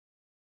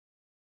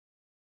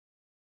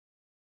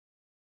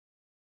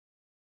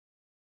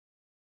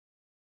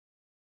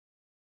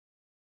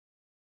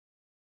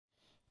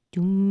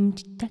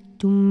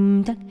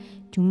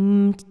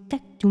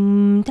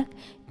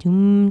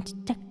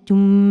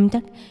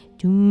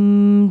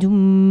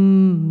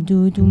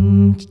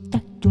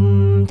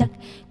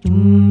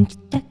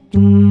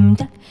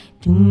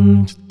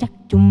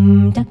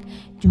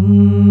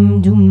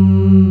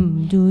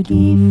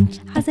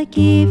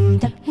كيف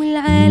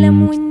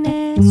والعالم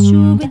والناس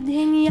شو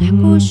بدهن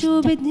يحكوا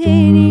شو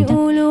بدهن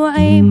يقولوا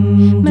عيب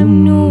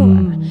ممنوع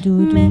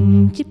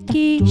ما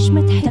تبكيش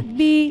ما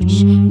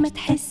تحبيش ما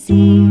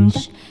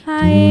تحسيش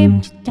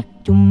عيب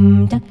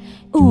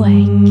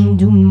اوعك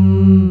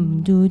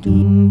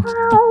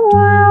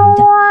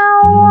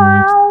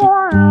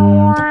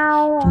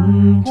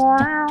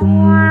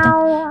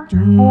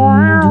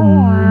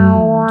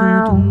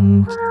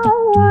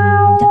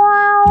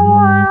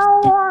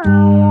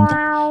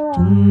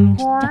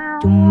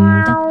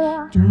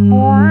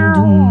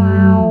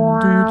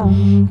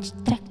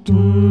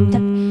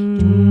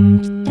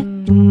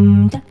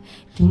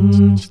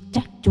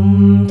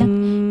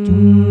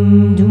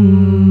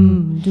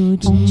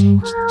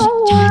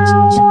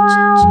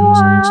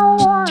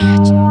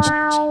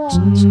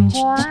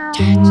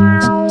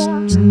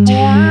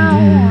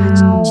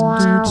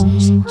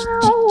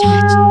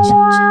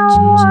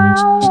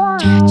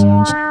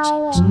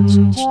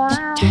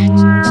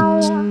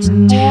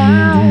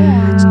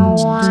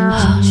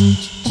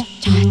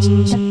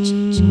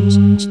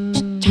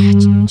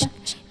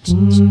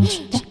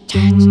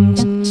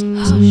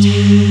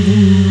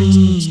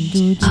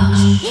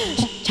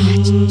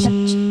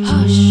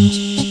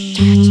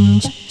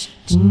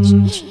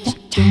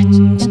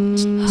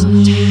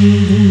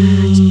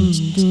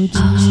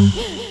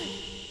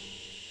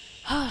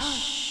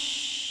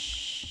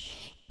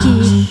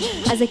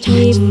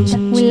كيف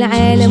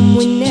والعالم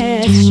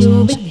والناس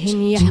شو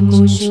بدهن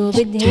يحكوا شو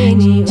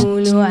بدهن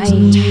يقولوا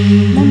عيب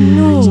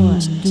ممنوع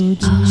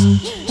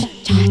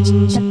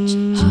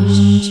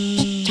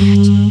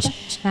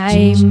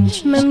عيب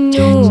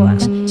ممنوع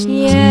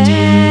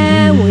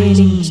يا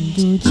ويلي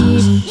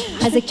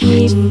كيف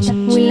كيف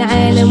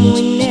والعالم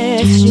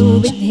والناس شو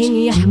بدهن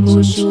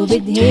يحكوا شو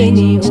بدهن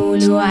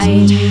يقولوا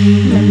عيب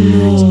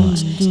ممنوع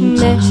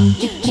ما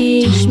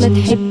تبكيش ما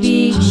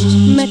تحبيش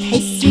ما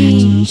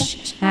تحسيش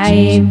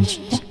عيب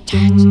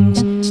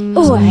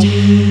اوعي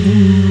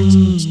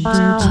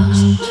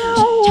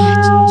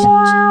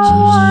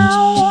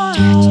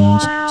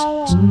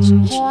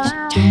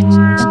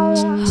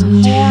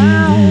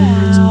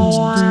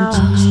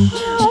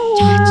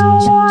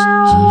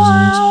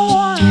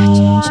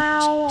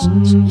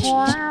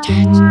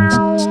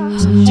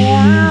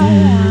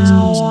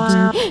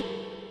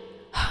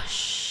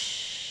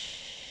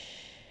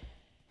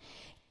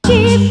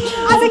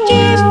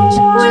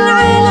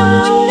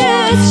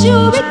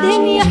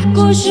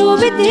شو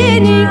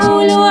بدهن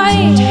يقولوا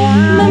عيب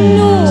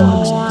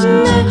ممنوع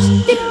ما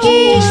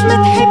تبكيش ما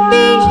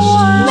تحبيش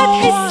ما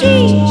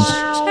تحسيش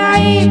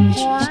عيب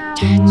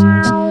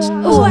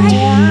اوعي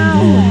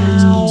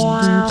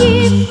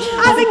كيف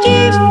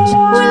كيف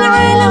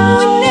والعالم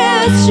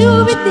والناس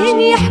شو بدهن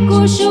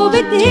يحكوا شو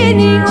بدهن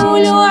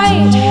يقولوا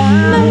عيب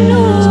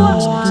ممنوع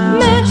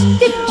ما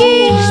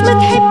تبكيش ما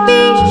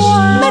تحبيش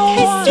ما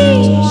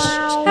تحسيش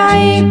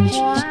عيب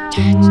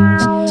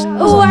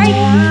اوعي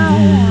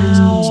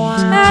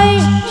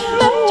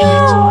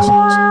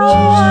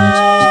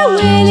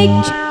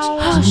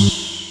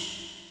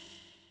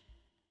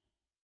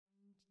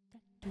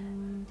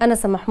أنا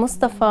سماح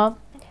مصطفى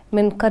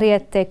من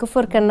قرية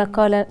كفر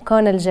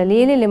كان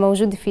الجليل اللي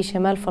موجودة في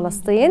شمال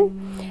فلسطين،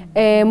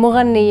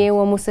 مغنية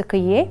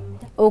وموسيقية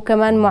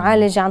وكمان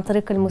معالجة عن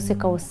طريق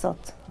الموسيقى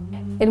والصوت.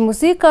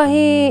 الموسيقى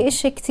هي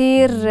إشي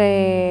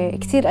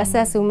كتير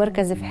أساسي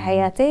ومركزي في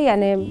حياتي،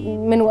 يعني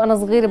من وأنا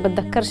صغيرة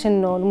بتذكرش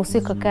إنه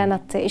الموسيقى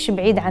كانت إشي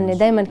بعيد عني،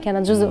 دايما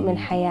كانت جزء من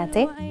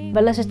حياتي.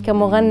 بلشت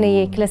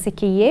كمغنية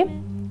كلاسيكية،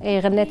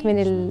 غنيت من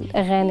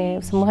الأغاني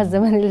بسموها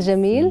الزمن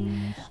الجميل،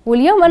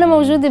 واليوم أنا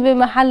موجودة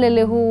بمحل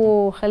اللي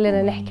هو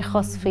خلينا نحكي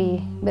خاص فيه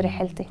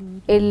برحلتي.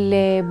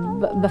 اللي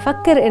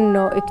بفكر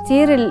إنه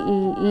كتير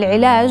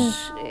العلاج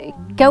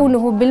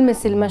كونه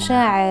بلمس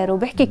المشاعر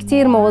وبحكي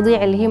كتير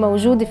مواضيع اللي هي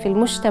موجودة في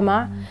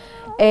المجتمع،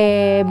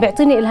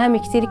 بيعطيني إلهام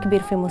كتير كبير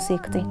في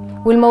موسيقتي.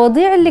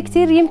 والمواضيع اللي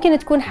كتير يمكن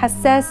تكون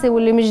حساسة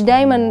واللي مش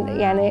دايما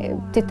يعني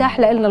بتتاح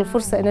لنا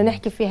الفرصة إنه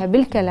نحكي فيها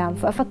بالكلام،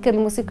 فأفكر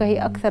الموسيقى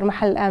هي أكثر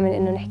محل آمن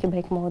إنه نحكي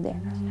بهيك مواضيع.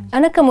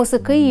 أنا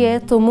كموسيقية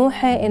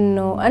طموحي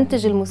إنه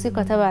أنتج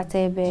الموسيقى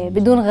تبعتي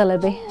بدون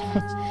غلبة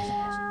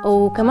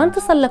وكمان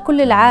تصل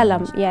لكل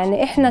العالم.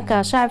 يعني إحنا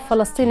كشعب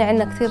فلسطيني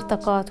عنا كثير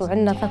طاقات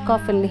وعنا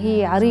ثقافة اللي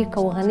هي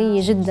عريقة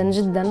وغنية جدا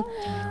جدا،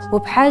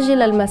 وبحاجة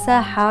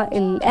للمساحة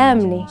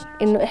الآمنة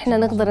إنه إحنا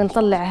نقدر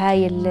نطلع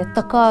هاي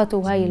الطاقات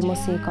وهاي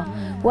الموسيقى.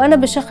 وأنا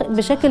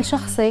بشكل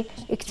شخصي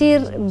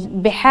كتير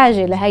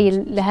بحاجة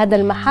لهذا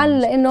المحل،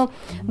 لأنه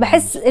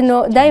بحس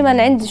إنه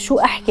دايما عندي شو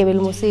أحكي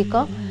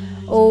بالموسيقى،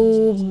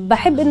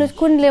 وبحب إنه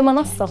تكون لي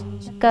منصة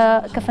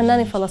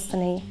كفنانة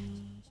فلسطينية.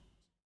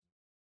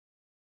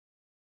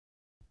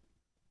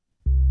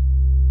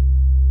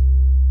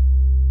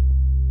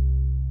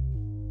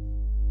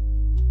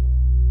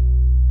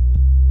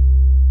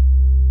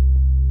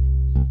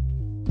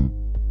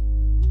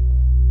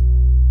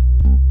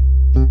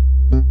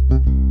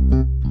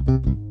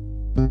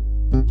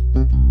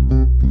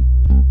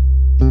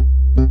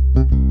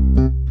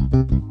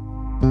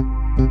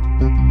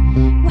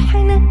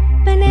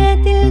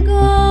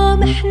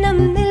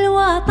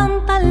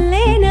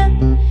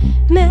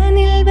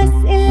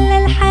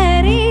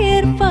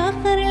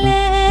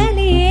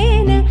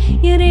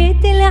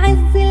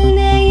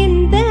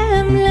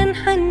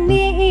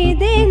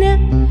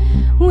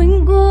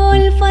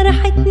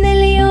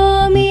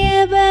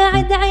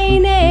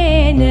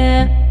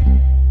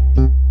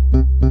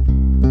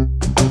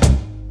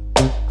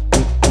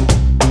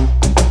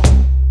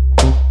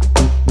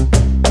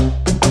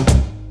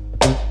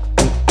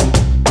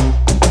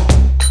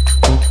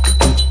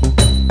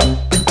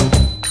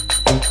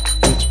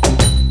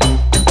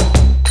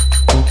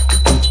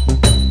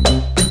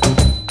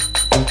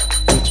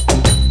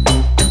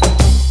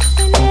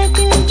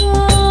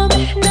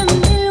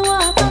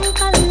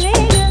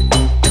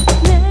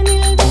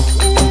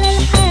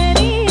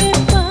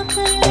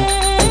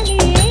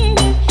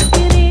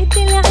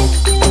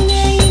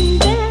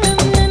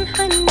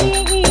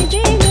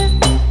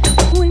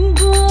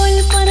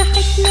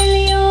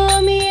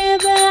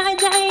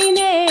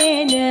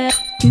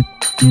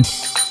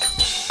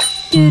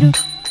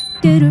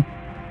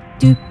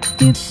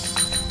 تب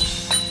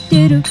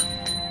ترب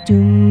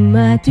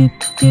تما تب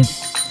تب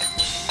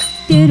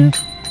ترب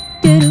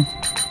ترب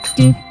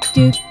تب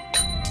تب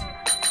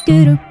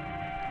ترب.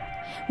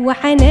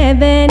 وحنا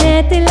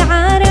بنات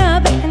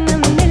العرب احنا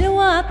من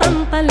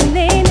الوطن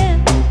طلينا،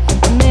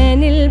 ما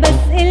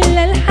نلبس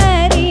الا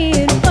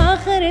الحرير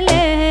فاخر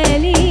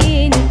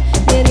لاهالينا،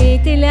 يا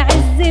ريت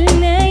العز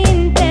لنا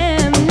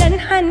يندم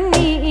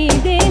لنحني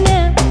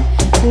ايدينا،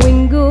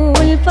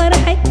 ونقول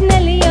فرحتنا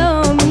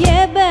اليوم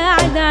يا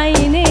بعد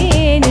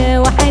عينينا.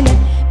 وحنا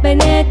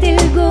بنات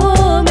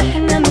القوم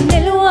احنا من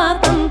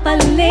الوطن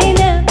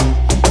طلينا،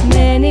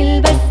 ما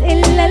نلبس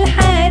الا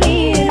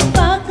الحرير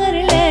فاخر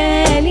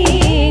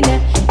ليالينا،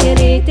 يا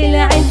ريت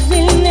العز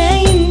لنا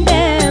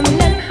يندم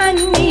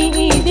لنحني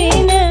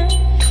ايدينا،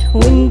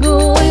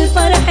 ونقول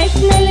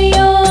فرحتنا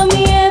اليوم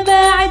يا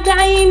بعد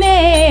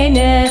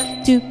عينينا.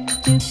 تب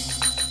تب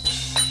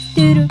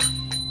ترب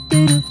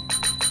ترب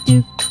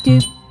تب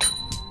تب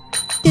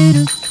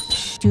ترب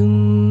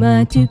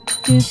تما تب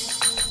تب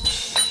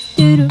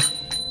ترب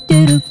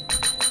ترب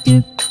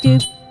تب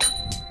تب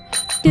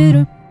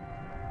ترب.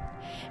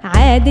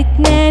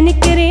 عادتنا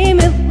نكرم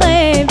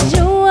الضيف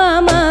جوا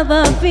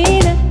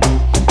مضافينا،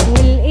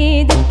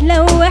 والايد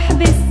تلوح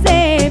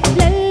بالسيف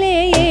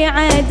للي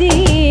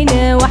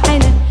يعادينا.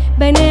 وحنا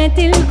بنات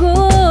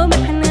القوم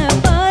احنا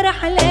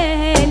فرح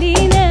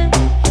لاهالينا،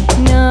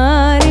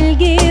 نار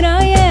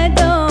القيرة يا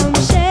دوم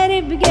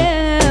شارب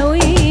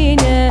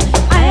قهوينا.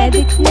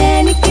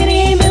 عادتنا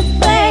نكرم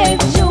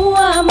الضيف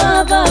جوا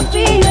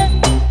مضافينا،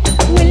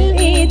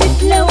 والايد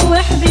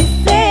تلوح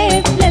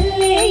بالسيف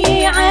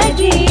للي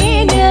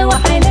يعادينا.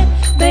 وحنا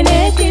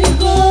بنات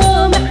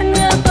القوم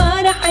احنا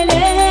فرح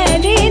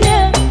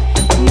لاهالينا،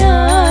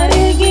 نار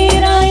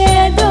القيرة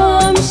يا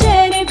دوم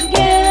شارب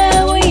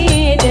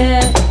قهوينا.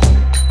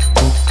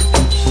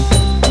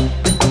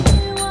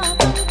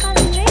 الوطن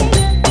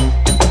طلينا،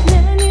 ما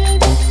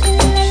نلبس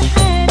الا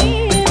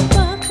الحرير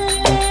فاخر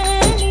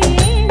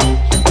ليالينا،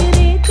 يا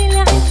ريت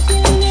العز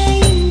لنا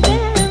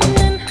يندم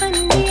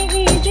لنحني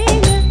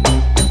ايدينا،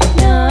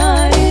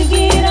 نار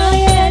القيرة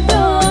يا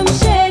دوم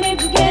شارب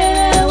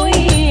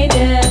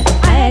قهوينا.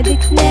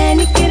 عادتنا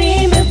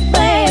نكرم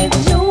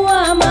الضيف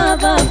جوا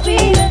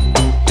مضافينا،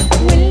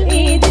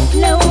 والايد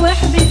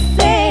تلوح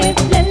بالسيف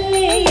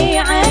للي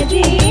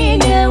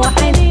يعادينا.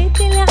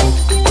 وحنيت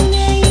العز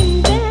لنا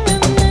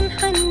يندم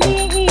لنحني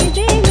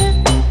ايدينا،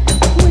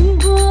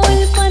 ونقول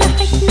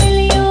فرحتنا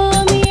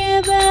اليوم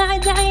يا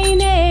بعد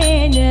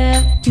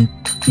عينينا. تب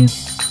تب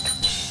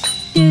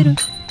ترب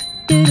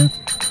ترب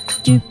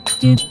تب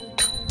تب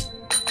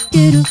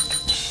ترب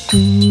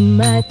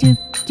تما تب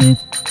تب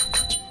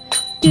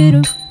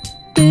ترب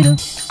ترب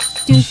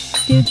تب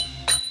تب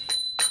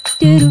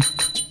ترب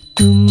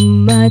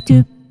تما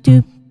تب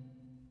تب